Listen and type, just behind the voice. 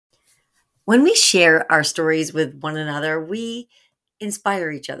When we share our stories with one another, we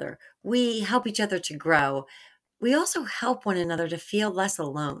inspire each other. We help each other to grow. We also help one another to feel less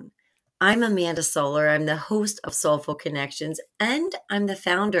alone. I'm Amanda Solar. I'm the host of Soulful Connections, and I'm the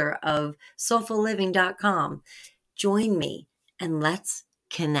founder of soulfulliving.com. Join me and let's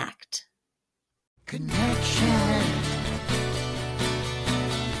connect. Connection.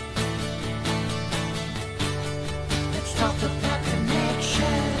 Let's talk about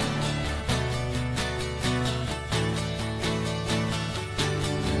connection.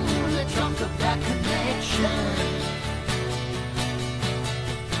 Let's talk about connection.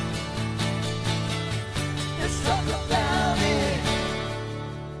 Let's talk about it.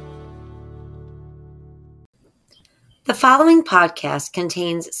 The following podcast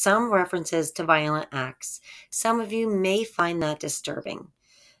contains some references to violent acts. Some of you may find that disturbing.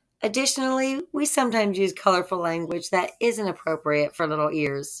 Additionally, we sometimes use colorful language that isn't appropriate for little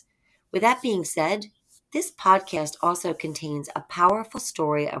ears. With that being said, this podcast also contains a powerful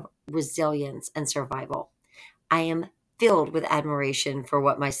story of resilience and survival. I am filled with admiration for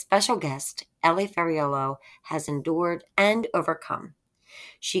what my special guest, Ellie Ferriolo, has endured and overcome.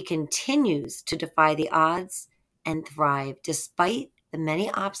 She continues to defy the odds and thrive despite the many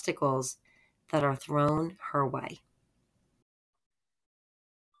obstacles that are thrown her way.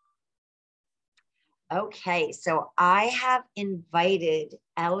 Okay, so I have invited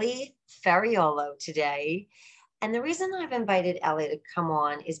Ellie Ferriolo today. And the reason I've invited Ellie to come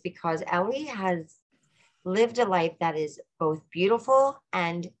on is because Ellie has lived a life that is both beautiful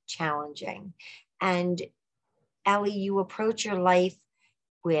and challenging. And Ellie, you approach your life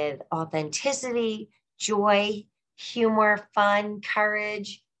with authenticity, joy, humor, fun,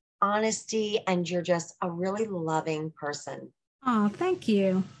 courage, honesty, and you're just a really loving person. Oh, thank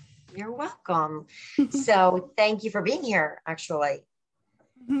you. You're welcome. So thank you for being here, actually.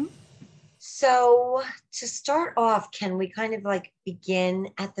 Mhm. So to start off, can we kind of like begin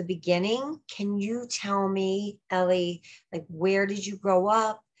at the beginning? Can you tell me, Ellie, like where did you grow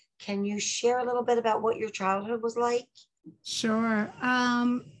up? Can you share a little bit about what your childhood was like? Sure.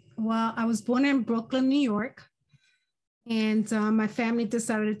 Well, I was born in Brooklyn, New York, and my family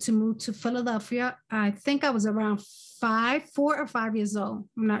decided to move to Philadelphia. I think I was around 4 or 5 years old.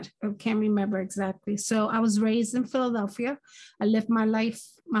 I can't remember exactly. So I was raised in Philadelphia. I lived my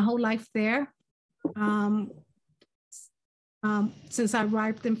whole life there. Since I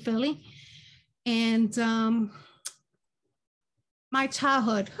arrived in Philly. And my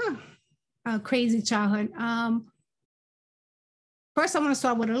childhood, a crazy childhood. First, I want to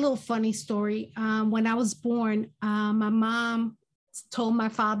start with a little funny story. When I was born, my mom told my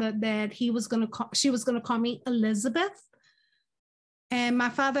father that she was going to call me Elizabeth. And my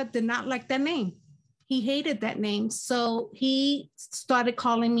father did not like that name. He hated that name. So he started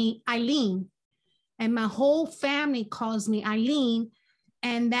calling me Eileen. And my whole family calls me Eileen.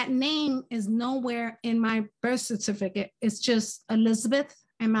 And that name is nowhere in my birth certificate. It's just Elizabeth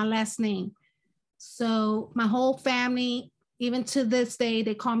and my last name. So my whole family, even to this day,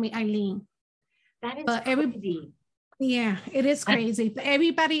 they call me Eileen. That is crazy. Yeah, it is crazy. But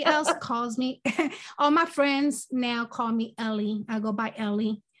everybody else calls me, all my friends now call me Ellie. I go by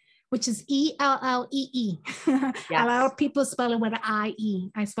Ellie, which is E-L-L-E-E. Yes. A lot of people spell it with an I-E.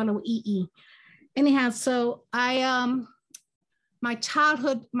 I spell it with E-E. Anyhow, so my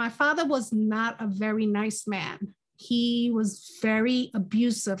childhood, my father was not a very nice man. He was very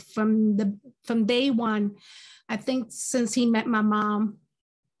abusive from day one. I think since he met my mom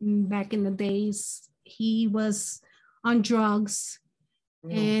back in the days, he was on drugs.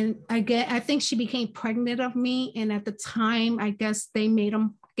 And I think she became pregnant of me. And at the time, I guess they made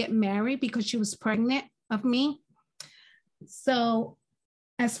him get married because she was pregnant of me. So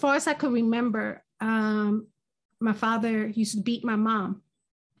as far as I could remember, my father used to beat my mom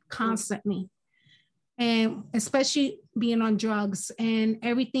constantly. And especially being on drugs, and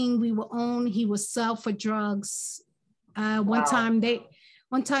everything we would own, he would sell for drugs. One time they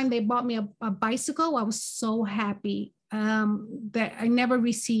bought me a bicycle. I was so happy that I never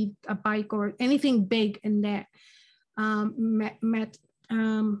received a bike or anything big in that in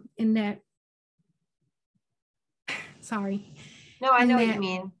that. Sorry. No, I know what you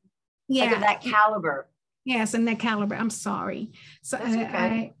mean. Yeah. Like of that caliber. Yes, in that caliber. I'm sorry. So that's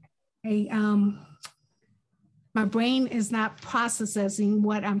okay. My brain is not processing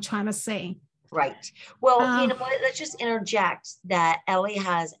what I'm trying to say. Right. Well, you know what? Let's just interject that Ellie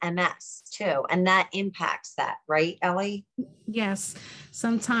has MS too, and that impacts that, right, Ellie? Yes.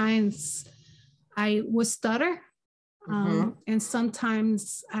 Sometimes I would stutter, and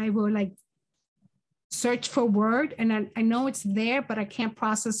sometimes I will like search for word, and I know it's there, but I can't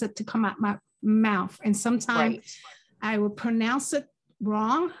process it to come out my mouth. And sometimes I will pronounce it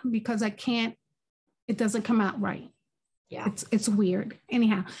wrong because it doesn't come out right. Yeah. It's weird.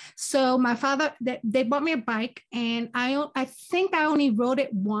 Anyhow, so my father, they bought me a bike, and I think I only rode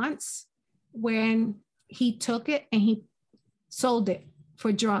it once when he took it and he sold it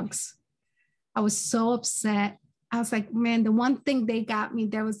for drugs. I was so upset. I was like, man, the one thing they got me,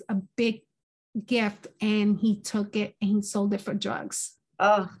 there was a big gift, and he took it and he sold it for drugs.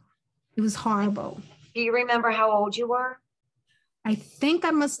 Oh, it was horrible. Do you remember how old you were? I think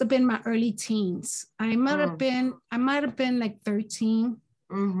I must have been my early teens. I might have been like 13.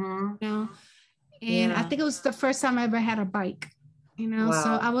 Mm-hmm. You know, and I think it was the first time I ever had a bike. You know, Wow.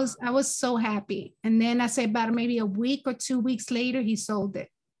 so I was so happy. And then I say about maybe a week or 2 weeks later, he sold it.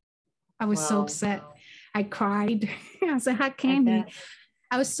 I was so upset. I cried. I said, how can he?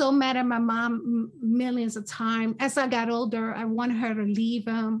 I was so mad at my mom millions of times. As I got older, I wanted her to leave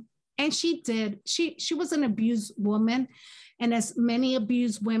him. And she did. She was an abused woman. And as many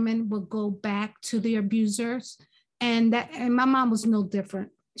abused women will go back to their abusers. And my mom was no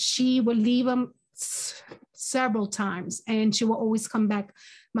different. She would leave him several times, and she will always come back.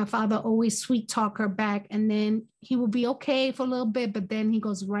 My father always sweet talk her back, and then he will be okay for a little bit, but then he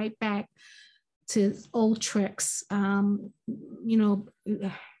goes right back to old tricks. You know,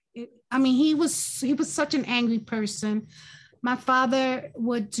 I mean, he was such an angry person. My father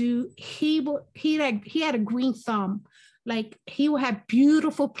would do, he had a green thumb. Like, he would have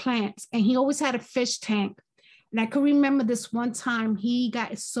beautiful plants, and he always had a fish tank. And I can remember this one time he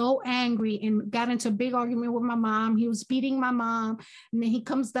got so angry and got into a big argument with my mom. He was beating my mom. And then he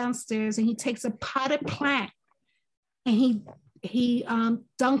comes downstairs and he takes a potted plant and he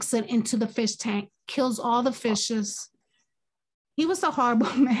dunks it into the fish tank, kills all the fishes. He was a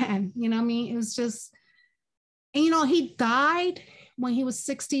horrible man. You know what I mean? It was just, and, you know, he died when he was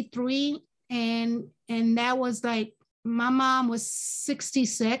 63. And that was like, my mom was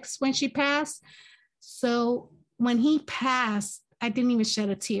 66 when she passed. So when he passed, I didn't even shed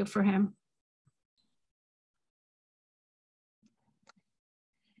a tear for him.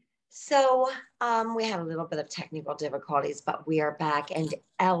 So we had a little bit of technical difficulties, but we are back. And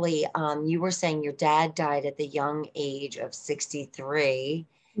Ellie, you were saying your dad died at the young age of 63.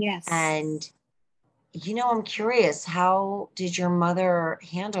 Yes. And, you know, I'm curious, how did your mother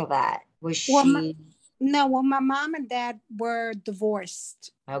handle that? Was she? Well, my mom and dad were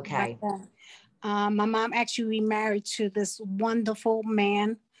divorced. Okay. My mom actually remarried to this wonderful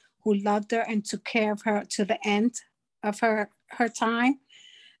man who loved her and took care of her to the end of her time.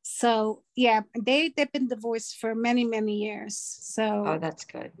 So yeah, they've been divorced for many, many years. So oh, that's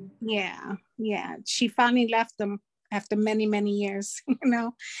good. Yeah. She finally left them after many, many years. You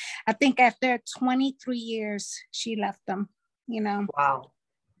know, I think after 23 years she left them. You know. Wow.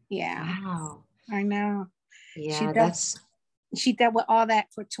 Yeah. Wow. I know. Yeah, she dealt with all that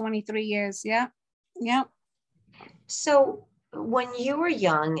for 23 years. Yeah. So when you were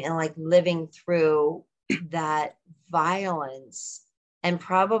young and like living through that violence, and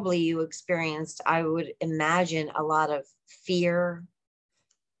probably you experienced, I would imagine, a lot of fear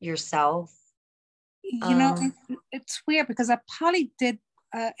yourself. You know, it's weird because I probably did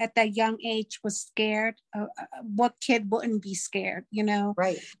at that young age was scared. What kid wouldn't be scared, you know?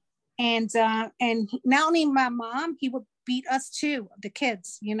 Right. And not only my mom, he would beat us too, the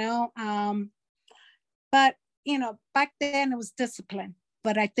kids, you know. But you know, back then it was discipline.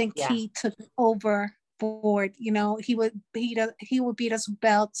 But I think he took overboard. You know, he would beat us with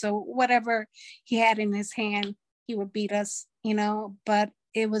belts or whatever he had in his hand. He would beat us, you know. But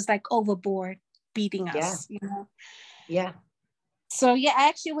it was like overboard beating us, you know. Yeah. So yeah, I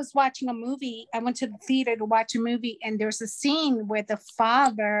actually was watching a movie. I went to the theater to watch a movie, and there's a scene where the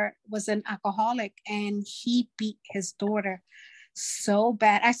father was an alcoholic and he beat his daughter so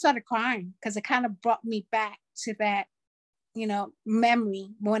bad. I started crying because it kind of brought me back to that, you know, memory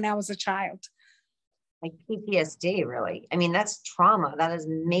when I was a child. Like PTSD, really. I mean, that's trauma. That is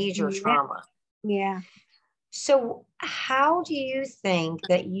major trauma. Yeah. So how do you think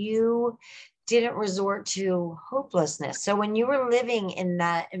that you didn't resort to hopelessness? So when you were living in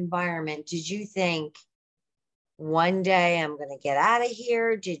that environment, did you think one day I'm going to get out of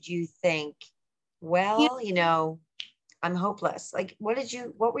here? Did you think, well, you know, I'm hopeless? Like, what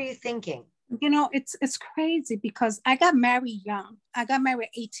were you thinking? You know, it's crazy because I got married young. I got married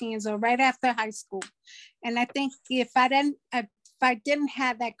at 18 years old, right after high school. And I think if I didn't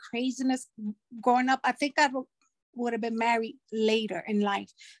have that craziness growing up, I think I would have been married later in life,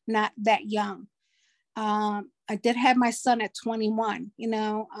 not that young. I did have my son at 21, you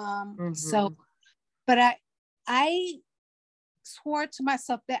know. So But I swore to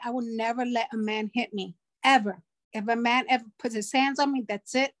myself that I will never let a man hit me, ever. If a man ever puts his hands on me,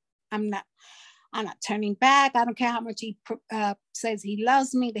 that's it. I'm not turning back. I don't care how much he says he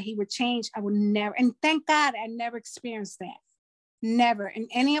loves me, that he would change. I will never. And thank God I never experienced that. Never. In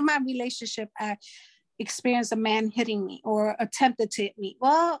any of my relationship, I experienced a man hitting me or attempted to hit me.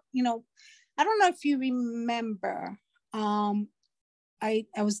 Well, you know, I don't know if you remember, I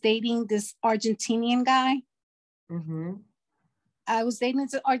was dating this Argentinian guy. Mm-hmm. I was dating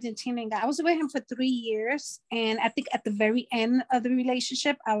this Argentinian guy. I was with him for 3 years. And I think at the very end of the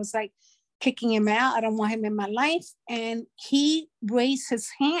relationship, I was like kicking him out. I don't want him in my life. And he raised his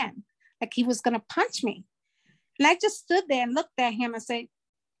hand like he was going to punch me. And I just stood there and looked at him and said,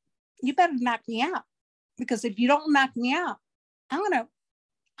 you better knock me out. Because if you don't knock me out, I'm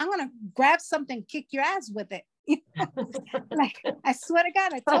gonna grab something, kick your ass with it. Like, I swear to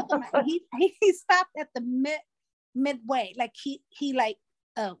God, I told him. He stopped at the midway. Like he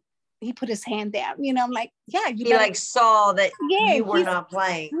put his hand down. You know, I'm like, yeah. He like saw that you were not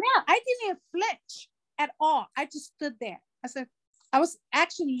playing. No, I didn't even flinch at all. I just stood there. I was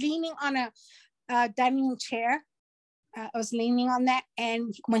actually leaning on a dining room chair. I was leaning on that,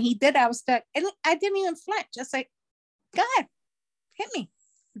 and when he did, I was stuck, and I didn't even flinch. I was like, "Go ahead, hit me.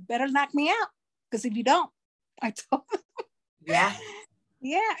 You better knock me out, because if you don't," I told him. Yeah,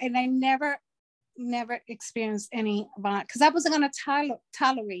 yeah, and I never experienced any violence because I wasn't going to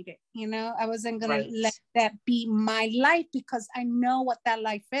tolerate it. You know, I wasn't going to let that be my life because I know what that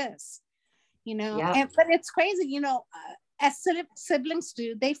life is. You know, but it's crazy. You know. As siblings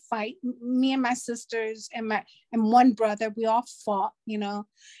do, they fight. Me and my sisters and one brother, we all fought, you know.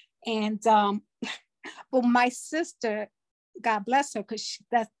 And but my sister, God bless her, because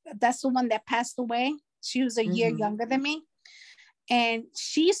that's the one that passed away. She was a year younger than me, and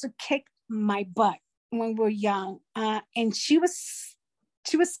she used to kick my butt when we were young. And she was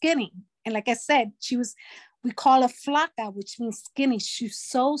skinny, and like I said, we call her flaca, which means skinny. She's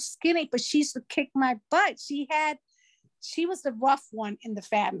so skinny, but she used to kick my butt. She was the rough one in the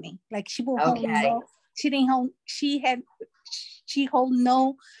family. Like she hold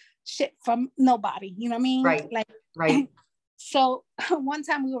no shit from nobody. You know what I mean? Right. So one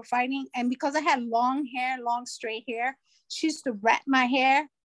time we were fighting, and because I had long straight hair, she used to wrap my hair,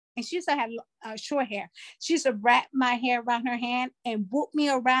 and she used to have short hair. She used to wrap my hair around her hand and whoop me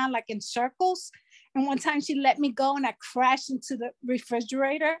around like in circles. And one time she let me go and I crashed into the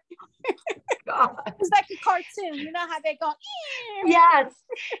refrigerator. God. It's like a cartoon. You know how they go?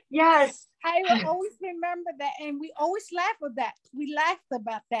 Yes. I will always remember that. And we always laugh at that. We laughed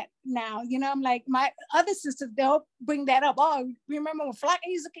about that now. You know, I'm like, my other sisters, they'll bring that up. Oh, remember when Flock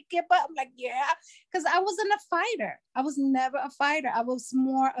used to kick your butt? I'm like, yeah. Because I wasn't a fighter. I was never a fighter. I was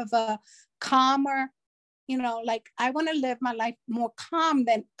more of a calmer, you know, like I want to live my life more calm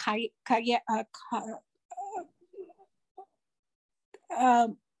than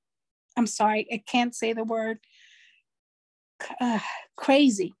I'm sorry, I can't say the word.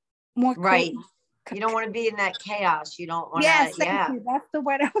 Crazy, more right. crazy. You don't want to be in that chaos. You don't want to. Yes, thank you. That's the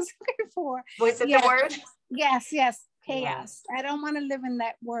word I was looking for. Was it the word? Yes, chaos. I don't want to live in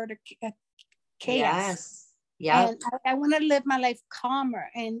that word of chaos. Yeah. And I want to live my life calmer,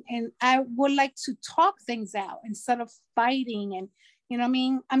 and I would like to talk things out instead of fighting. And you know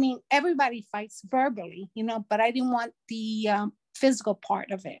what I mean, everybody fights verbally, you know, but I didn't want the physical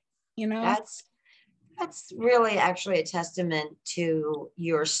part of it, you know. That's really actually a testament to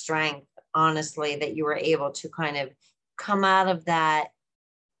your strength, honestly, that you were able to kind of come out of that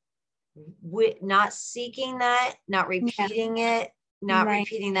with not seeking that, not repeating it, not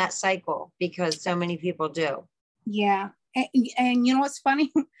repeating that cycle, because so many people do. Yeah. And you know what's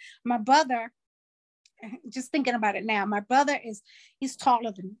funny? My brother, just thinking about it now, my brother he's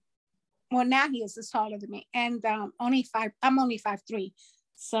taller than me. Well, now he's taller than me. And I'm only 5'3".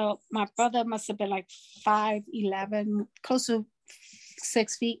 So my brother must have been like 5'11", close to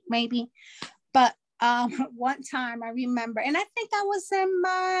 6 feet maybe. But one time I remember, and I think I was in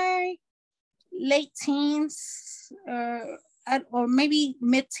my late teens or maybe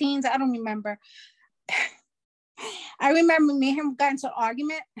mid-teens, I don't remember. I remember me and him got into an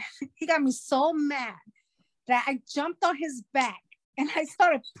argument. He got me so mad that I jumped on his back and I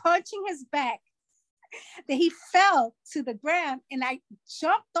started punching his back that he fell to the ground, and I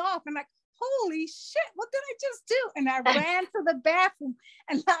jumped off and like, holy shit, what did I just do? And I ran to the bathroom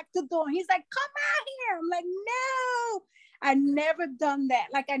and locked the door. He's like, come out here. I'm like, no, I never done that.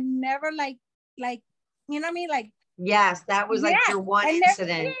 Like I never like, you know what I mean? Like, yes, that was like your one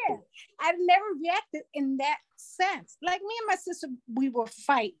incident. I never reacted in that sense. Like me and my sister, we will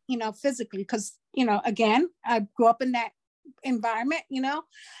fight, you know, physically, because again, I grew up in that environment,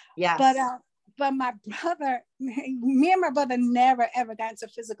 Yes. But my brother, me and my brother never ever got into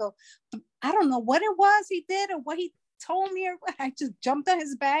physical. I don't know what it was he did or what he told me, or what. I just jumped on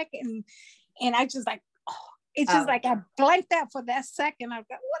his back and I just like, it's just like I blanked out for that second. I was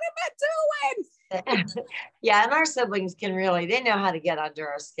like, what am I doing? Yeah, and our siblings they know how to get under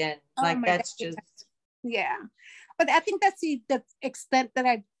our skin. Like that's God. just yeah. But I think that's the extent that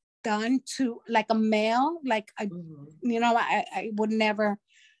I've done to like a male. Like I would never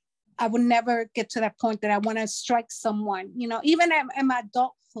get to that point that I want to strike someone. Even in my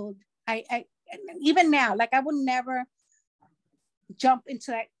adulthood, I even now, like I would never jump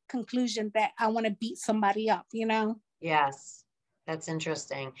into that conclusion that I want to beat somebody up. Yes, that's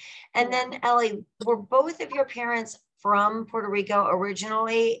interesting. And then Ellie, were both of your parents from Puerto Rico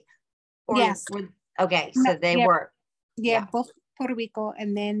originally? Or yes. Okay, so they were. Yeah, both Puerto Rico,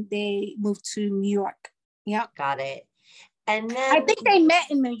 and then they moved to New York. Yeah. Got it. And then I think they met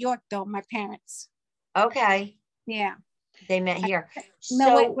in New York though, my parents. Okay. Yeah. They met here.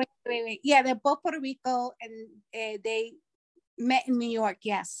 No, wait. Yeah, they're both Puerto Rico, and they met in New York.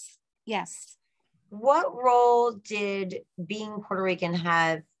 Yes. What role did being Puerto Rican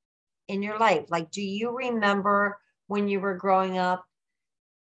have in your life? Like, do you remember when you were growing up?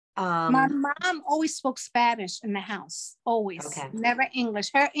 My mom always spoke Spanish in the house, always. Okay. Never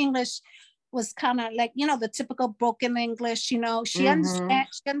English. Her English was kind of like, the typical broken English, she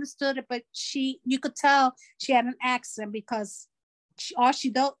understood it, but you could tell she had an accent because all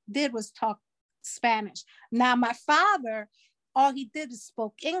she did was talk Spanish. Now, my father, all he did is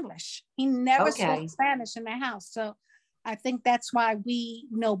spoke English. He never spoke Spanish in the house. So I think that's why we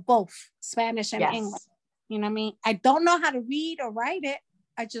know both Spanish and English. You know what I mean? I don't know how to read or write it.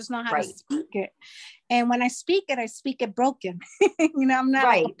 I just know how to speak it. And when I speak it broken. I'm not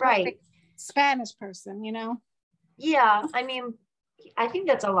like a perfect Spanish person, Yeah, I mean, I think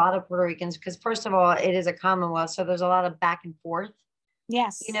that's a lot of Puerto Ricans because first of all, it is a Commonwealth, so there's a lot of back and forth.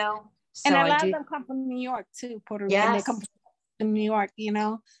 Yes. So and a lot of them come from New York too, Puerto Rican. Yes. They come from New York,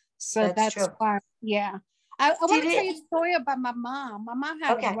 So that's why, yeah. I want to tell you a story about my mom. My mom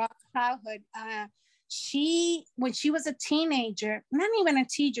had a rough childhood. When she was a teenager, not even a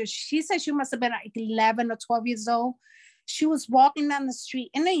teacher, she said she must have been like 11 or 12 years old. She was walking down the street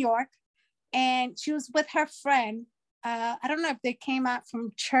in New York, and she was with her friend. I don't know if they came out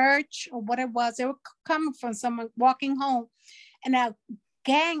from church or what it was. They were coming from someone walking home, and a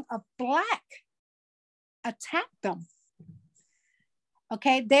gang of black attacked them.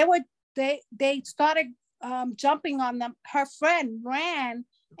 Okay, they started jumping on them. Her friend ran,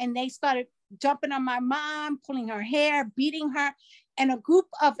 and they started jumping on my mom, pulling her hair, beating her, and a group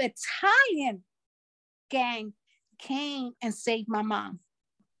of Italian gang came and saved my mom.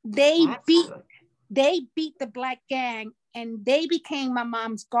 They beat the black gang, and they became my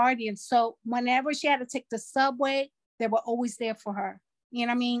mom's guardian. So whenever she had to take the subway, they were always there for her. You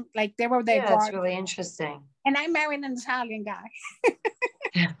know what I mean? Like they were their guardian. That's really interesting. And I married an Italian guy.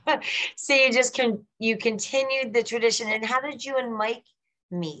 So you continued the tradition. And how did you and Mike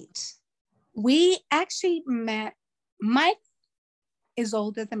meet? We actually met. Mike is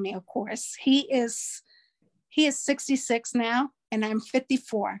older than me, of course. He is 66 now, and I'm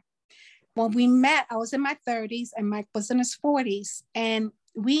 54. When we met, I was in my 30s, and Mike was in his 40s. And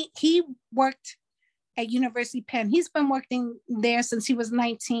he worked at University Penn. He's been working there since he was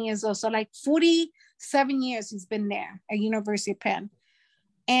 19 years old. So like 47 years he's been there at University Penn.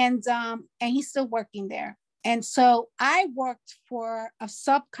 And he's still working there. And so I worked for a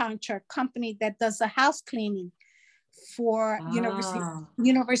subcontract company that does the house cleaning for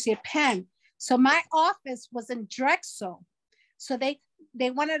University of Penn. So my office was in Drexel. So they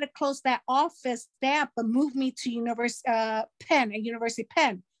wanted to close that office down, but move me to University of Penn.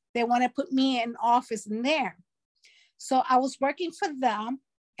 They want to put me in office in there. So I was working for them.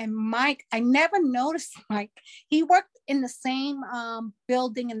 And Mike, I never noticed Mike. He worked in the same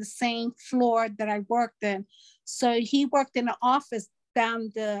building, in the same floor that I worked in. So he worked in the office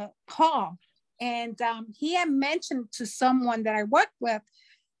down the hall. And he had mentioned to someone that I worked with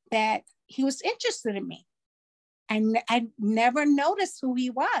that he was interested in me. I never noticed who he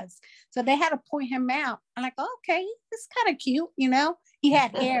was. So they had to point him out. I'm like, oh, okay, this is kind of cute, He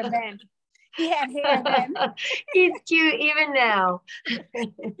had hair then. He's cute even now.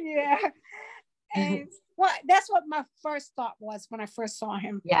 Yeah. And that's what my first thought was when I first saw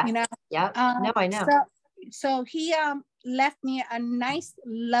him. Yeah. Yeah. No, I know. So he left me a nice,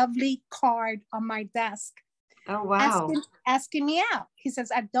 lovely card on my desk. Oh, wow. Asking me out. He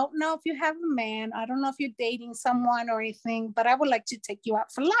says, I don't know if you have a man. I don't know if you're dating someone or anything, but I would like to take you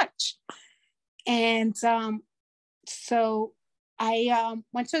out for lunch. And so I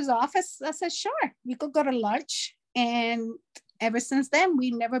went to his office. I said, sure, we could go to lunch. And ever since then,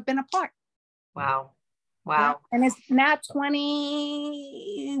 we've never been apart. Wow. Wow. Yeah. And it's now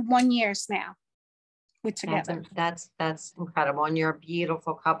 21 years now we're together. That's incredible. And you're a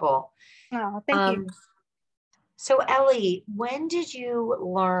beautiful couple. Oh, thank you. So Ellie, when did you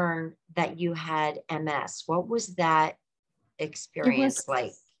learn that you had MS? What was that experience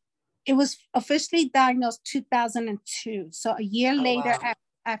like? It was officially diagnosed 2002. So a year later, wow.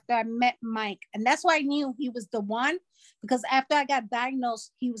 after I met Mike. And that's why I knew he was the one, because after I got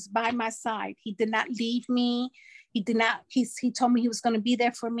diagnosed, he was by my side. He did not leave me. He told me he was going to be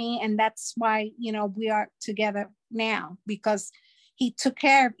there for me. And that's why, we are together now, because he takes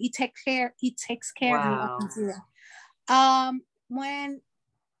care wow. of me up until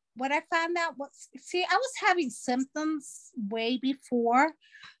what I found out was, I was having symptoms way before,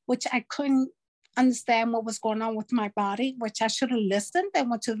 which I couldn't understand what was going on with my body, which I should have listened and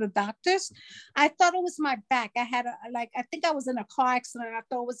went to the doctors. I thought it was my back. I had I think I was in a car accident. I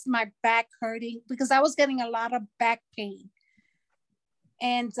thought it was my back hurting because I was getting a lot of back pain.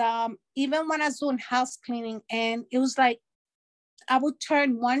 And even when I was doing house cleaning, and it was like, I would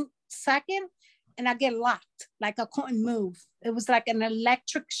turn 1 second and I get locked, like I couldn't move. It was like an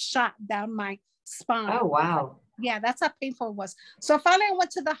electric shot down my spine. Oh, wow. Yeah, that's how painful it was. So finally I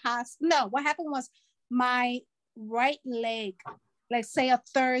went to the hospital. No, what happened was my right leg, let's say a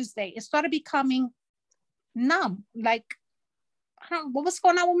Thursday, it started becoming numb. Like, I don't know what was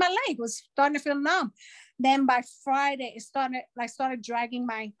going on with my leg. It was starting to feel numb. Then by Friday, it started dragging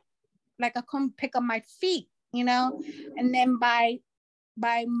I couldn't pick up my feet, And then by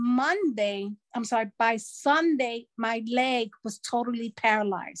Sunday, my leg was totally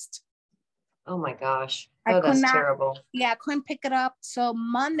paralyzed. Oh my gosh. Oh, that's terrible. Yeah, I couldn't pick it up. So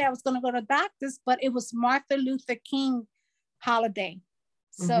Monday I was going to go to doctors, but it was Martin Luther King holiday.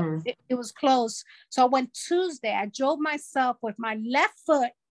 So it was closed. So I went Tuesday. I drove myself with my left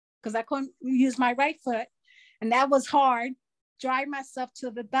foot because I couldn't use my right foot. And that was hard. Drive myself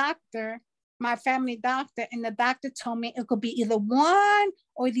to the doctor, my family doctor. And the doctor told me it could be either one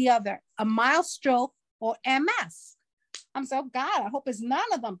or the other, a mild stroke or MS. I'm so, God, I hope it's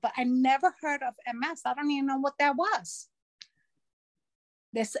none of them. But I never heard of MS. I don't even know what that was.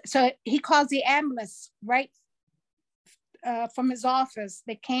 So he calls the ambulance right from his office.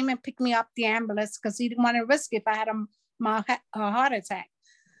 They came and picked me up, the ambulance, because he didn't want to risk it if I had a heart attack.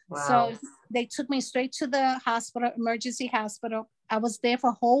 Wow. So they took me straight to the hospital, emergency hospital. I was there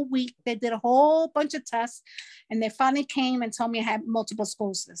for a whole week. They did a whole bunch of tests, and they finally came and told me I had multiple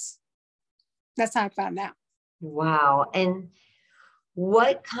sclerosis. That's how I found out. Wow. And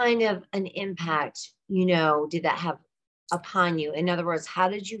what kind of an impact, did that have upon you? In other words, how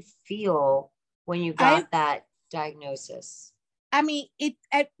did you feel when you got that diagnosis? I mean,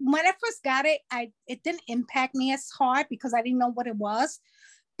 when I first got it, it didn't impact me as hard because I didn't know what it was.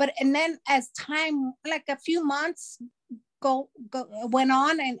 And then as time, like a few months went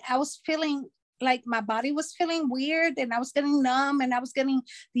on, and I was feeling like my body was feeling weird, and I was getting numb, and I was getting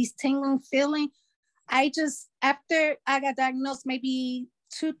these tingling feeling. After I got diagnosed, maybe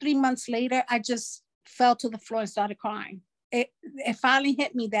 2-3 months later, I just fell to the floor and started crying. It finally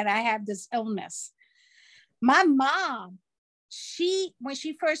hit me that I have this illness. My mom, when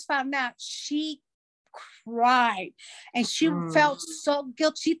she first found out, she cried, and she felt so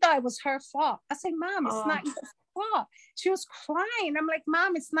guilty. She thought it was her fault. I said, Mom, it's not your fault. She was crying. I'm like,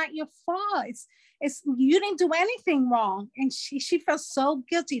 Mom, it's not your fault. It's you didn't do anything wrong. And she felt so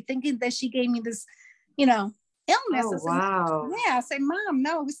guilty, thinking that she gave me this, illness. Oh, wow. Yeah, I said, Mom,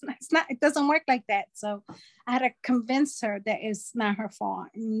 no, it's not. It doesn't work like that. So I had to convince her that it's not her fault.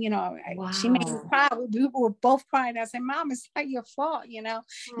 And, wow. She made me cry. We were both crying. I said, Mom, it's not your fault,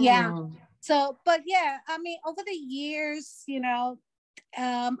 Yeah. So, but yeah, I mean, over the years,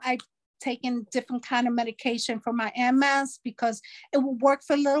 I've taken different kind of medication for my MS because it would work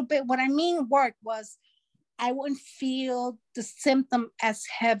for a little bit. What I mean work was I wouldn't feel the symptom as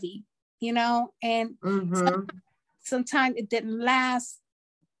heavy, and sometimes it didn't last.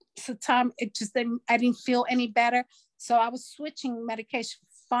 Sometimes I didn't feel any better. So I was switching medication.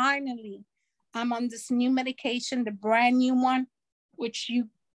 Finally, I'm on this new medication, the brand new one,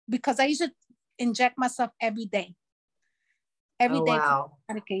 because I used to inject myself every day. Every day. Wow.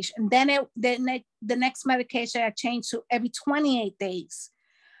 Medication. And then the next medication I changed to every 28 days.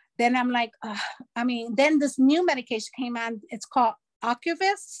 Then I'm like, then this new medication came on. It's called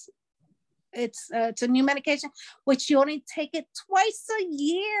Ocrevus. It's a new medication, which you only take it twice a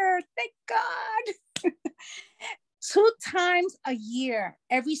year. Thank God. 2 times a year,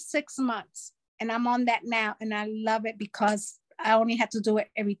 every 6 months. and I'm on that now, and I love it because I only have to do it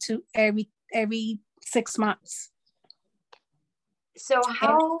every 6 months. So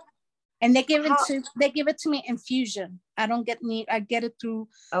how? And they give it to me infusion. I don't get I get it through.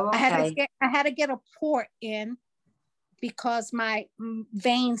 Oh, okay. I had to get a port in because my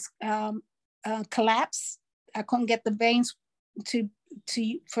veins collapsed. I couldn't get the veins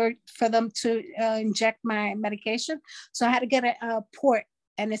for them to inject my medication. So I had to get a port,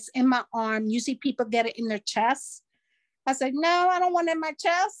 and it's in my arm. Usually people get it in their chest. I said, no, I don't want it in my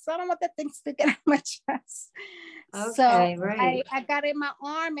chest. I don't want that thing sticking out my chest. Okay, so right. I got it in my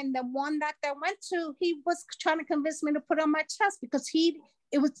arm, and the one doctor I went to, he was trying to convince me to put it on my chest because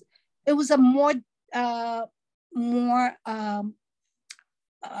it was a more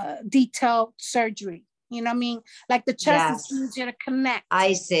detailed surgery. You know what I mean? Like the chest is easier to connect.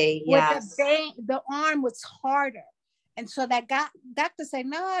 I see. With the vein, the arm was harder. And so that doctor said,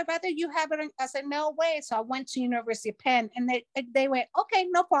 no, I'd rather you have it. I said, no way. So I went to University of Penn, and they went, okay,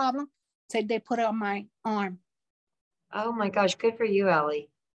 no problem. So they put it on my arm. Oh my gosh, good for you, Ellie.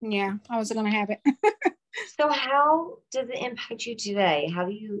 Yeah, I was gonna have it. So how does it impact you today? How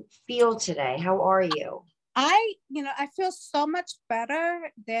do you feel today? How are you? I feel so much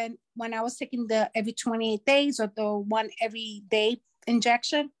better than when I was taking the every 28 days or the one every day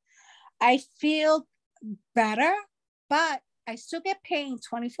injection. I feel better, but I still get pain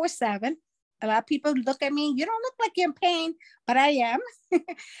 24/7. A lot of people look at me, you don't look like you're in pain, but I am. Wow.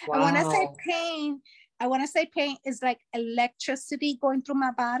 And when I say pain is like electricity going through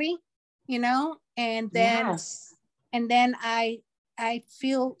my body, and then I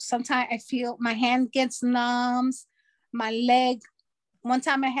feel, sometimes I feel my hand gets numb, my leg. One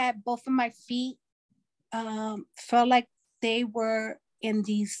time I had both of my feet felt like they were in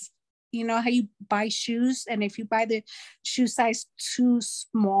these, you know how you buy shoes, and if you buy the shoe size too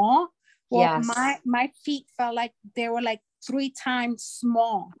small, well, my feet felt like they were like 3 times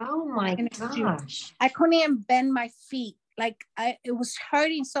small. Oh my gosh. I couldn't even bend my feet. Like it was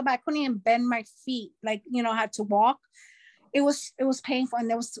hurting so bad. I couldn't even bend my feet. Like, I had to walk. It was painful.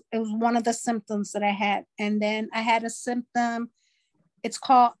 And it was one of the symptoms that I had. And then I had a symptom. It's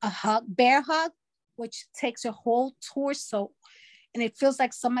called a bear hug, which takes your whole torso. And it feels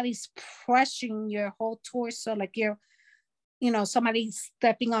like somebody's pressing your whole torso, like you're, somebody's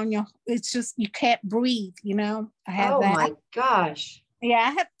stepping on your, it's just, you can't breathe, I had that. Oh my gosh. Yeah,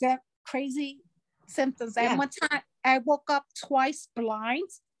 I had that crazy symptoms. And one time I woke up twice blind.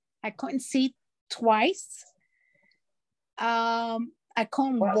 I couldn't see twice. I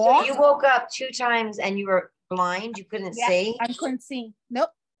couldn't walk. So you woke up 2 times and you were blind? You couldn't see? I couldn't see.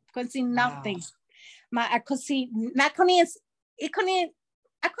 Nope. Couldn't see nothing. Wow. I couldn't see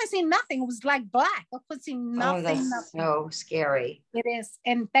nothing. It was like black. I couldn't see nothing. Oh, that's nothing. So scary. It is.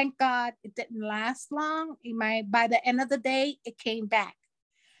 And thank God it didn't last long. By the end of the day, it came back.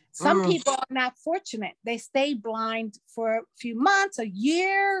 Some people are not fortunate. They stay blind for a few months, a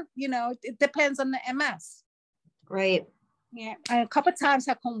year, it depends on the MS. Right. Yeah. A couple of times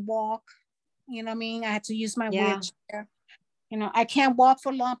I couldn't walk. You know what I mean? I had to use my wheelchair. I can't walk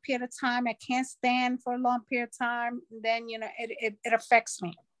for a long period of time. I can't stand for a long period of time. Then, it affects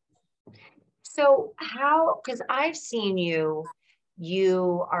me. So because I've seen you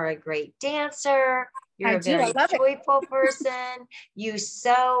are a great dancer. You're a very joyful person. You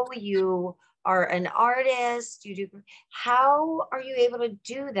sew, you are an artist. How are you able to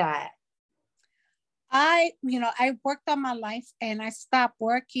do that? I worked on my life and I stopped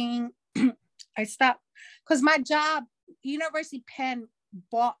working. I stopped because my job, University of Penn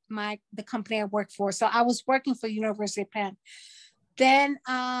bought the company I worked for. So I was working for University of Penn. Then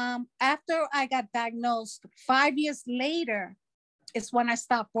after I got diagnosed, 5 years later is when I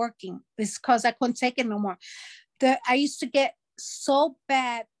stopped working. It's because I couldn't take it no more. I used to get so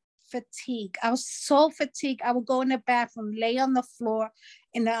bad fatigue. I was so fatigued. I would go in the bathroom, lay on the floor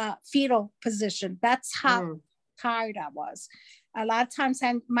in a fetal position. That's how tired I was. A lot of times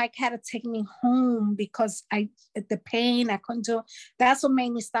Mike had to take me home because the pain, I couldn't do it. That's what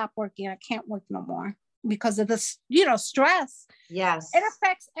made me stop working. I can't work no more because of the, stress. Yes.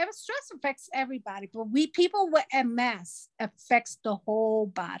 Stress affects everybody, but people with MS affects the whole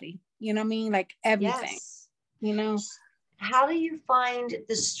body. You know what I mean? Like everything, How do you find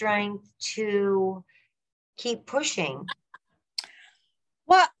the strength to keep pushing?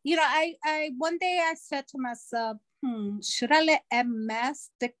 Well, I one day I said to myself, should I let MS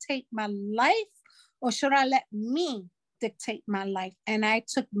dictate my life or should I let me dictate my life? And I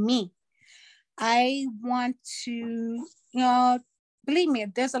took me. I want to, believe me,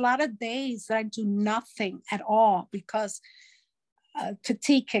 there's a lot of days that I do nothing at all because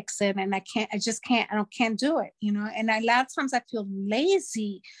fatigue kicks in, and I can't do it, you know. And a lot of times I feel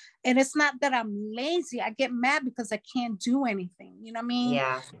lazy, and it's not that I'm lazy. I get mad because I can't do anything, you know what I mean?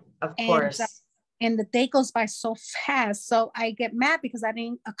 Yeah, of course. And the day goes by so fast. So I get mad because I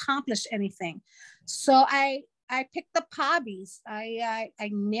didn't accomplish anything. So I picked up hobbies. I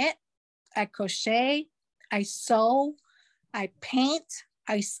knit, I crochet, I sew, I paint,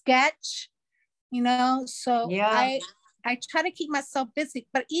 I sketch, you know. So yeah. I try to keep myself busy,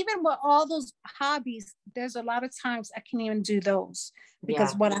 but even with all those hobbies, there's a lot of times I can't even do those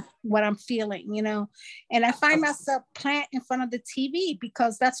because what I'm feeling, you know. And I find myself plant in front of the TV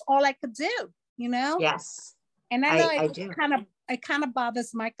because that's all I could do, you know. Yes. And I know it kind of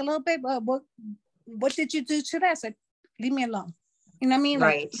bothers Mike a little bit, but what did you do today? I said, leave me alone. You know what I mean?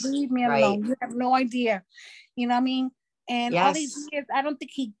 Right. Like, leave me alone. You have no idea. You know what I mean? And all these years, I don't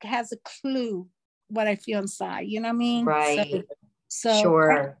think he has a clue what I feel inside. You know what I mean? Right. So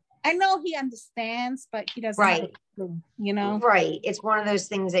sure. I know he understands, but he doesn't have a clue, you know? Right. It's one of those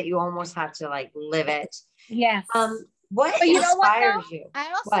things that you almost have to like live it. Yes. What but inspires you? I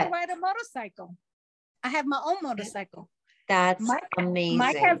also ride a motorcycle. I have my own motorcycle. That's amazing.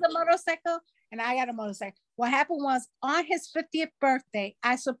 Mike has a motorcycle and I got a motorcycle. What happened was on his 50th birthday,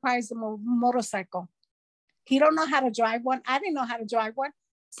 I surprised him with a motorcycle. He don't know how to drive one. I didn't know how to drive one.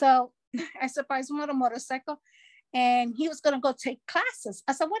 So I surprised him with a motorcycle and he was going to go take classes.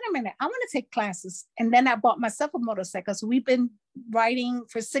 I said, wait a minute, I want to take classes. And then I bought myself a motorcycle. So we've been riding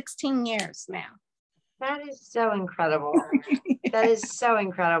for 16 years now. That is so incredible. That is so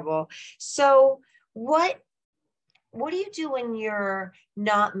incredible. So what do you do when you're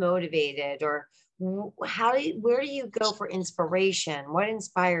not motivated, or where do you go for inspiration? What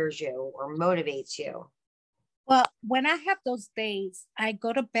inspires you or motivates you? Well, when I have those days, I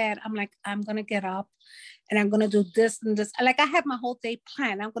go to bed. I'm like, I'm going to get up and I'm going to do this and this. Like I have my whole day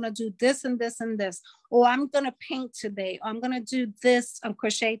planned. I'm going to do this and this and this. Or I'm going to paint today. Or I'm going to do this and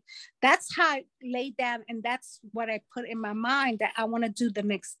crochet. That's how I lay down. And that's what I put in my mind that I want to do the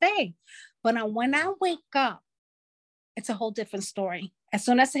next day. But when I wake up, it's a whole different story. As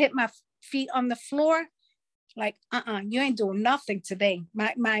soon as I hit my feet on the floor, like, you ain't doing nothing today.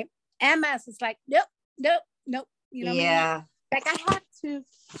 My MS is like, nope. You know what I mean? Like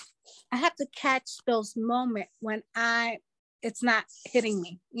I have to catch those moments when it's not hitting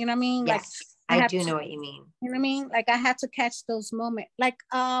me. You know what I mean? Yes, like I do know what you mean. You know what I mean? Like I have to catch those moments. Like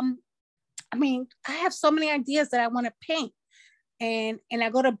I mean, I have so many ideas that I want to paint. And I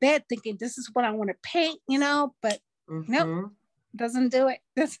go to bed thinking this is what I want to paint, you know, but nope, doesn't do it.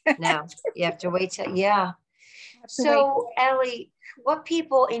 No, you have to wait till So Ellie, what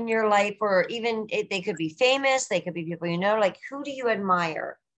people in your life, or even they could be famous, they could be people you know, like who do you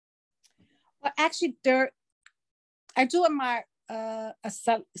admire? Well, actually, I do admire a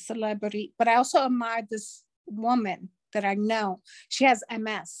celebrity, but I also admire this woman that I know. She has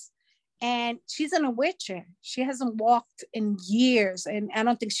MS and she's in a wheelchair. She hasn't walked in years, and I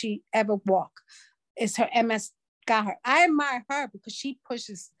don't think she ever walked. It's her MS got her. I admire her because she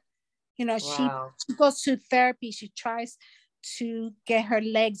pushes. You know, wow. She goes to therapy. She tries to get her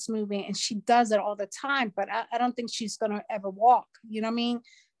legs moving, and she does it all the time. But I don't think she's gonna ever walk. You know what I mean?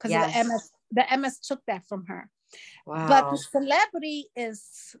 Because the MS took that from her. Wow. But the celebrity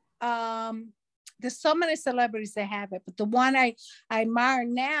is there's so many celebrities that have it, but the one I admire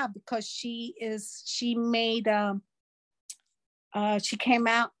now because she came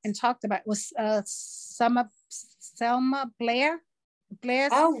out and talked about was Selma Blair.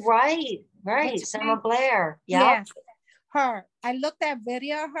 Oh, right. Selma Blair. Yep. Yeah. Her. I looked at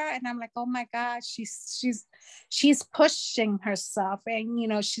video of her and I'm like, oh my God, she's pushing herself. And you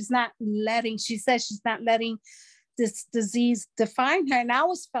know, she says she's not letting this disease define her. And I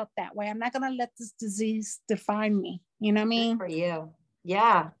always felt that way. I'm not gonna let this disease define me. You know what I mean? Good for you.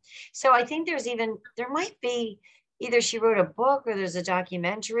 Yeah. So I think there might be either she wrote a book or there's a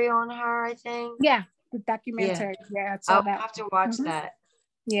documentary on her, I think. Yeah. The documentary. Yeah. I'll have to watch that.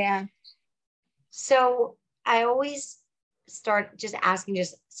 Yeah. So I always start just asking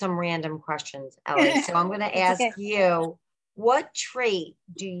just some random questions, Ellie. So I'm going to ask you, what trait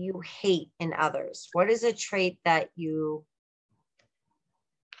do you hate in others? What is a trait that you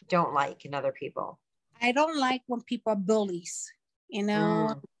don't like in other people? I don't like when people are bullies, you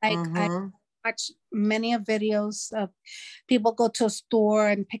know, I watch many of videos of people go to a store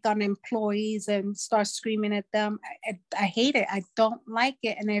and pick on employees and start screaming at them. I hate it. I don't like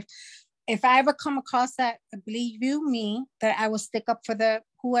it. And if I ever come across that, believe you me, that I will stick up for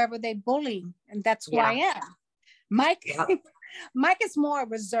whoever they bully. And that's who I am. Mike, Mike is more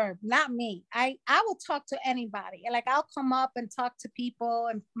reserved, not me. I will talk to anybody. Like I'll come up and talk to people,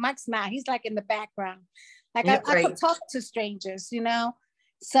 and Mike's not. He's like in the background. Like Yeah, I could right. talk to strangers, you know.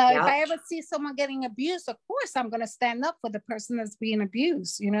 So if I ever see someone getting abused, of course I'm gonna stand up for the person that's being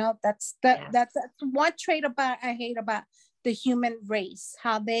abused. You know, that's that's one trait about I hate about the human race,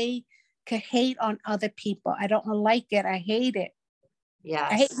 how they could hate on other people. I don't like it. I hate it.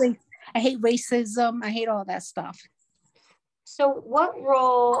 Yes. I hate racism. I hate all that stuff. So what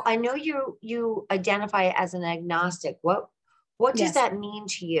role, I know you identify as an agnostic. What does Yes. that mean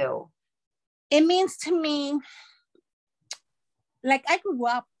to you? It means to me, like I grew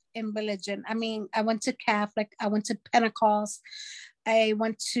up in religion. I mean, I went to Catholic, I went to Pentecost, I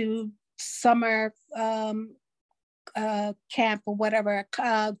went to summer camp or whatever,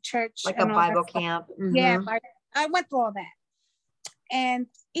 church. Like a Bible camp. Mm-hmm. Yeah, I went through all that. And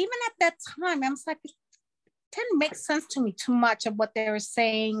even at that time, I was like, it didn't make sense to me too much of what they were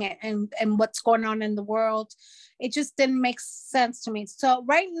saying and what's going on in the world. It just didn't make sense to me. So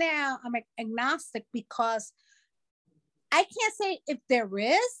right now I'm agnostic because I can't say if there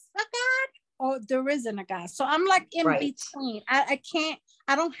is a God or there isn't a God. So I'm like in between. I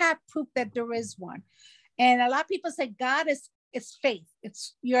don't have proof that there is one. And a lot of people say God is faith.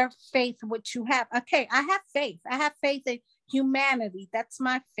 It's your faith, what you have. Okay, I have faith. I have faith in humanity. That's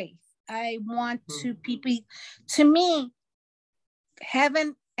my faith. I want to people, to me,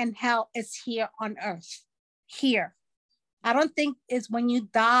 heaven and hell is here on earth. Here. I don't think it's when you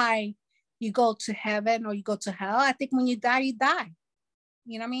die, you go to heaven or you go to hell. I think when you die, you die.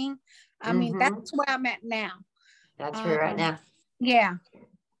 You know what I mean? I mean, that's where I'm at now. That's where you're at now. Yeah.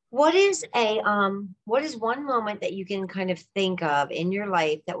 What is one moment that you can kind of think of in your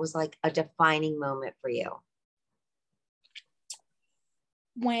life that was like a defining moment for you?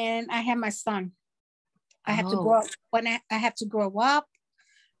 When I had my son. I have to grow up. When I have to grow up,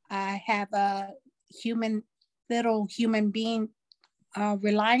 I have a little human being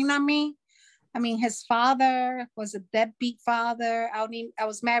relying on me. I mean, his father was a deadbeat father. I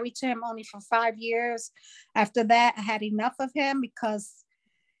was married to him only for 5 years. After that, I had enough of him because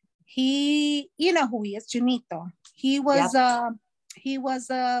you know who he is, Junito. He was a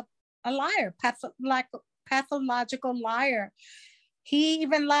liar, pathological liar. He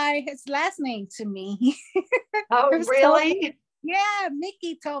even lied his last name to me. Oh, really? Yeah,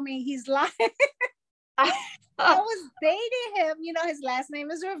 Mickey told me he's lying. I was dating him. You know, his last name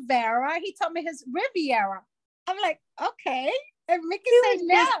is Rivera. He told me his Riviera. I'm like, okay. And Mickey said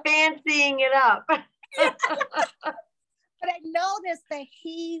no. Just fancying it up. But I noticed that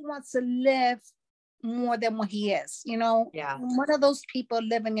he wants to live more than what he is, you know. Yeah. One of those people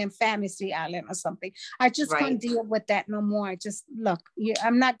living in fantasy island or something. I just couldn't deal with that no more. I just look,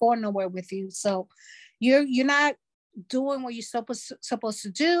 I'm not going nowhere with you. So you're not doing what you're supposed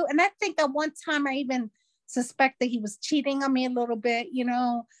to do. And I think at one time I even suspected he was cheating on me a little bit, you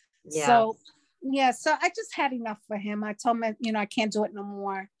know. Yeah. So yeah, so I just had enough for him. I told him, you know, I can't do it no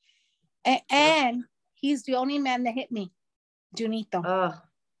more. And he's the only man that hit me, Junito.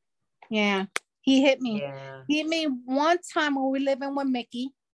 Yeah. He hit me. Yeah. He hit me one time when we were living with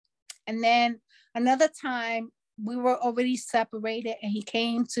Mickey. And then another time we were already separated and he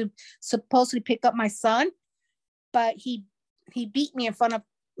came to supposedly pick up my son. But he beat me in front of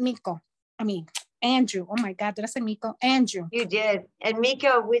Andrew. Oh my God, did I say Miko? Andrew. You did. And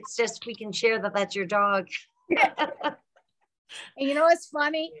Miko, it's just, we can share that that's your dog. And you know, it's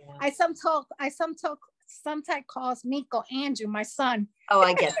funny. Yeah. I sometimes calls Miko Andrew, my son. Oh,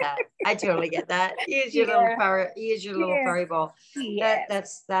 I get that. I totally get that. He is your little furry ball.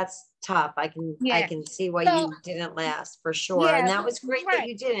 That's tough. I can see why you didn't last for sure. Yeah, and that was great that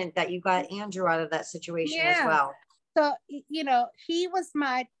you didn't, that you got Andrew out of that situation as well. So, you know,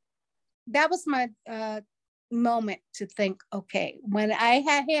 that was my moment to think, okay, when I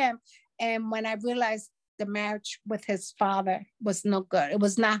had him and when I realized the marriage with his father was no good, it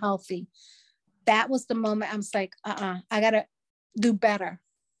was not healthy. That was the moment I was like, I gotta do better,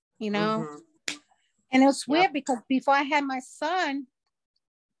 you know? Mm-hmm. And it was weird because before I had my son,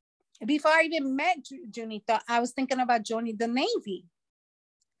 before I even met Junito, I was thinking about joining the Navy.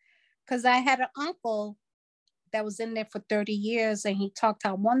 Because I had an uncle that was in there for 30 years and he talked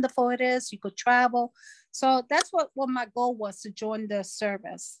how wonderful it is. You could travel. So that's what my goal was, to join the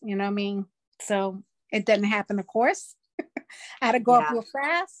service. You know what I mean? So it didn't happen, of course. I had to go up real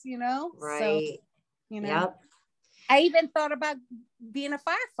fast, you know? Right. So, you know, I even thought about being a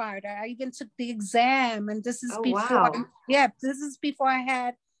firefighter. I even took the exam, and this is this is before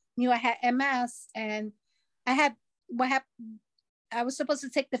I knew I had MS, and I was supposed to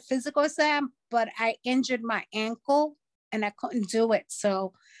take the physical exam, but I injured my ankle and I couldn't do it.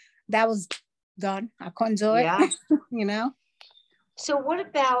 So that was done. I couldn't do it. Yeah. You know. So what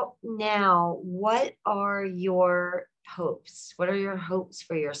about now? What are your hopes? What are your hopes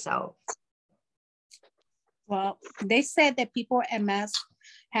for yourself? Well, they said that people with MS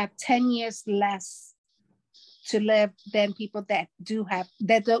have 10 years less to live than people that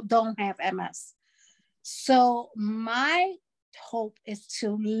don't have MS. So my hope is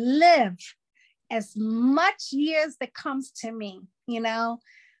to live as much years that comes to me, you know.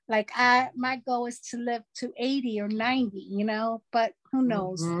 Like my goal is to live to 80 or 90, you know, but who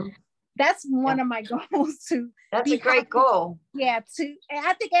knows? Mm-hmm. That's one of my goals to That's a great goal. Yeah,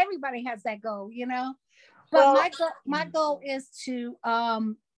 I think everybody has that goal, you know. But my goal is to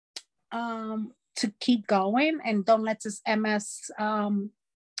keep going and don't let this MS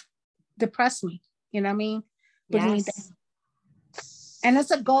depress me. You know what I mean? Bring me down. And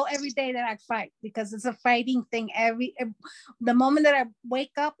it's a goal every day that I fight, because it's a fighting thing. The moment that I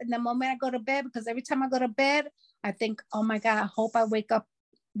wake up and the moment I go to bed, because every time I go to bed, I think, oh my God, I hope I wake up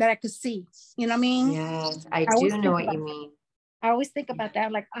that I could see. You know what I mean? Yes, I do know what you mean. I always think about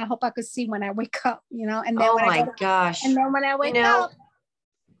that. Like, I hope I could see when I wake up, you know? And then oh my gosh. And then when I wake up,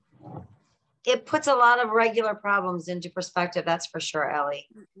 it puts a lot of regular problems into perspective. That's for sure, Ellie.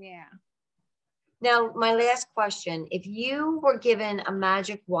 Yeah. Now, my last question, if you were given a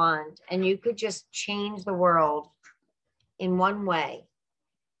magic wand and you could just change the world in one way,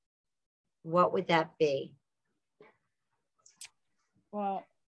 what would that be? Well,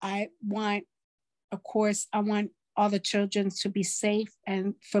 I want all the children to be safe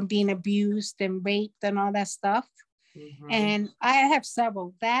and from being abused and raped and all that stuff. Mm-hmm. And I have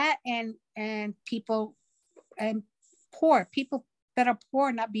several, that and people and poor people that are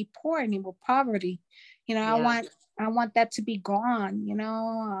poor not be poor anymore, poverty. You know, yeah. I want that to be gone, you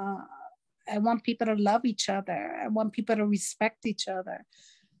know. I want people to love each other. I want people to respect each other.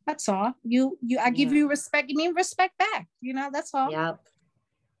 That's all. I give you respect. You mean respect back, you know, that's all. Yep.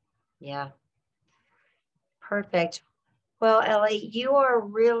 Yeah. Perfect. Well, Ellie, you are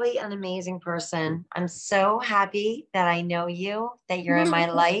really an amazing person. I'm so happy that I know you, that you're in my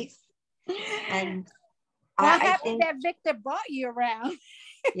life. And I'm happy that Victor brought you around.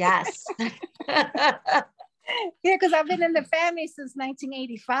 Yes. Yeah, because I've been in the family since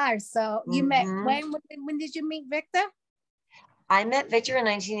 1985. So you met, when did you meet Victor? I met Victor in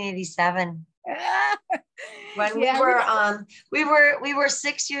 1987. When we were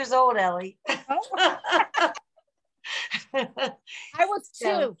 6 years old, Ellie. Oh. I was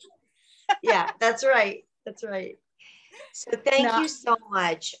 2. Yeah, that's right. That's right. So thank you so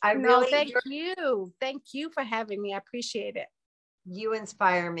much. Thank you. Thank you for having me. I appreciate it. You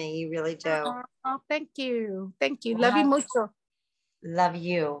inspire me. You really do. Oh, thank you. Thank you. Love you mucho. Love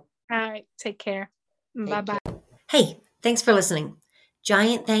you. All right. Take care. Bye-bye. Hey, thanks for listening.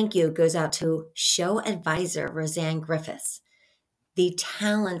 Giant thank you goes out to show advisor Roseanne Griffiths, the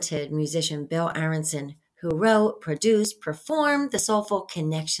talented musician Bill Aronson, who wrote, produced, performed the Soulful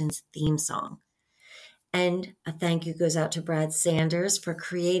Connections theme song. And a thank you goes out to Brad Sanders for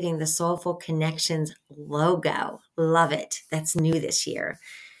creating the Soulful Connections logo. Love it. That's new this year.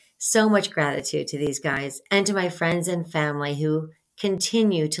 So much gratitude to these guys and to my friends and family who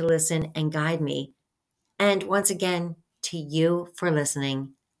continue to listen and guide me. And once again, to you for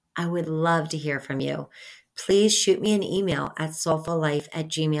listening. I would love to hear from you. Please shoot me an email at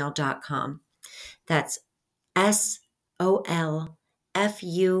soulfullife@gmail.com. That's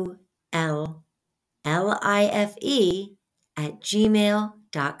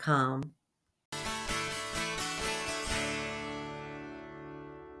SOLFULLIFE@gmail.com.